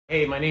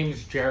Hey, my name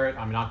is Jarrett.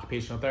 I'm an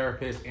occupational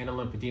therapist and a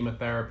lymphedema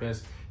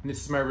therapist, and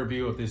this is my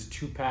review of this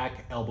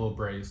 2-pack elbow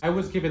brace. I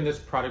was given this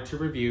product to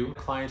review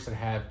clients that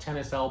have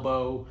tennis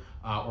elbow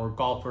or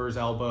golfer's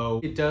elbow.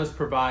 It does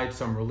provide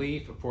some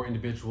relief for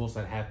individuals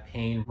that have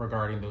pain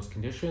regarding those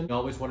conditions. You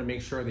always want to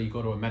make sure that you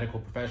go to a medical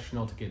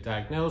professional to get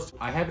diagnosed.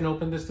 I haven't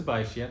opened this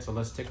device yet, so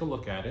let's take a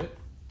look at it.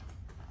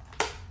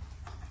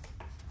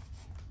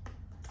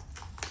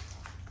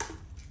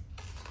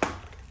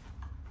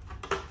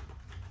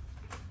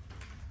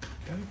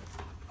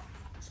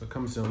 So it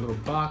comes in a little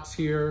box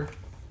here.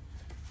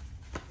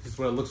 This is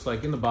what it looks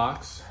like in the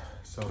box.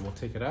 So we'll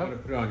take it out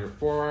and put it on your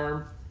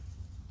forearm.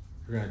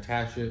 You're gonna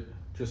attach it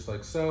just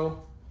like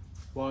so.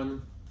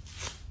 1,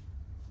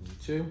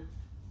 2,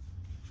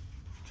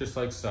 just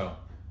like so.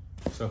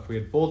 So if we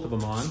had both of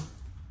them on,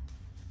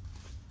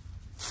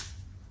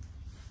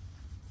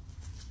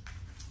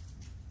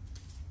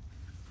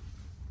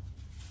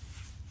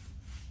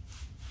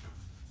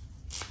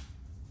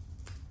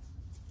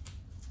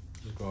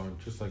 going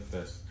just like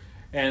this.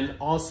 And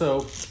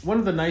also, one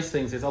of the nice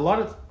things is a lot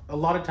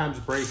of times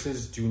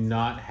braces do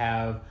not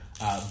have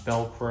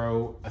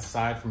Velcro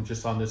aside from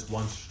just on this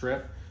one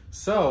strip.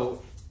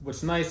 So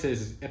what's nice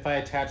is if I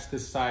attach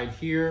this side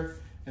here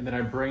and then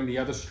I bring the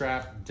other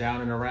strap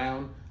down and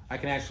around, I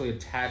can actually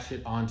attach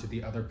it onto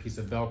the other piece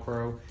of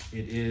Velcro.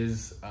 It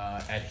is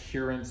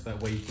adherence,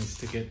 that way you can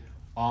stick it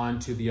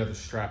onto the other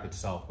strap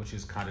itself, which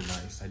is kind of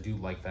nice. I do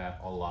like that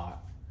a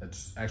lot.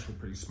 That's actually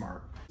pretty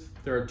smart.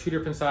 There are 2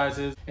 different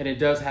sizes, and it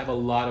does have a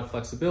lot of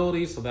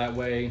flexibility, so that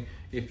way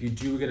if you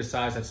do get a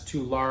size that's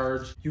too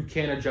large, you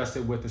can adjust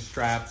it with the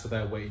strap so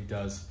that way it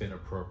does fit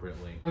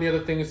appropriately. One of the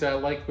other things that I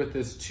like with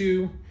this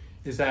too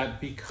is that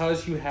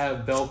because you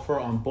have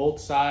Velcro on both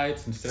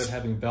sides instead of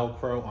having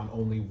Velcro on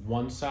only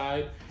one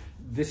side,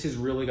 this is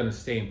really going to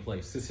stay in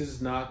place. This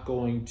is not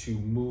going to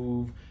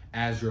move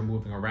as you're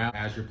moving around,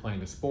 as you're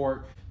playing the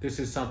sport. This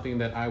is something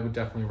that I would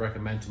definitely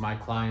recommend to my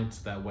clients.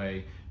 That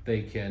way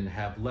they can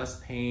have less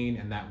pain,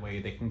 and that way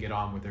they can get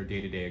on with their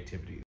day-to-day activities.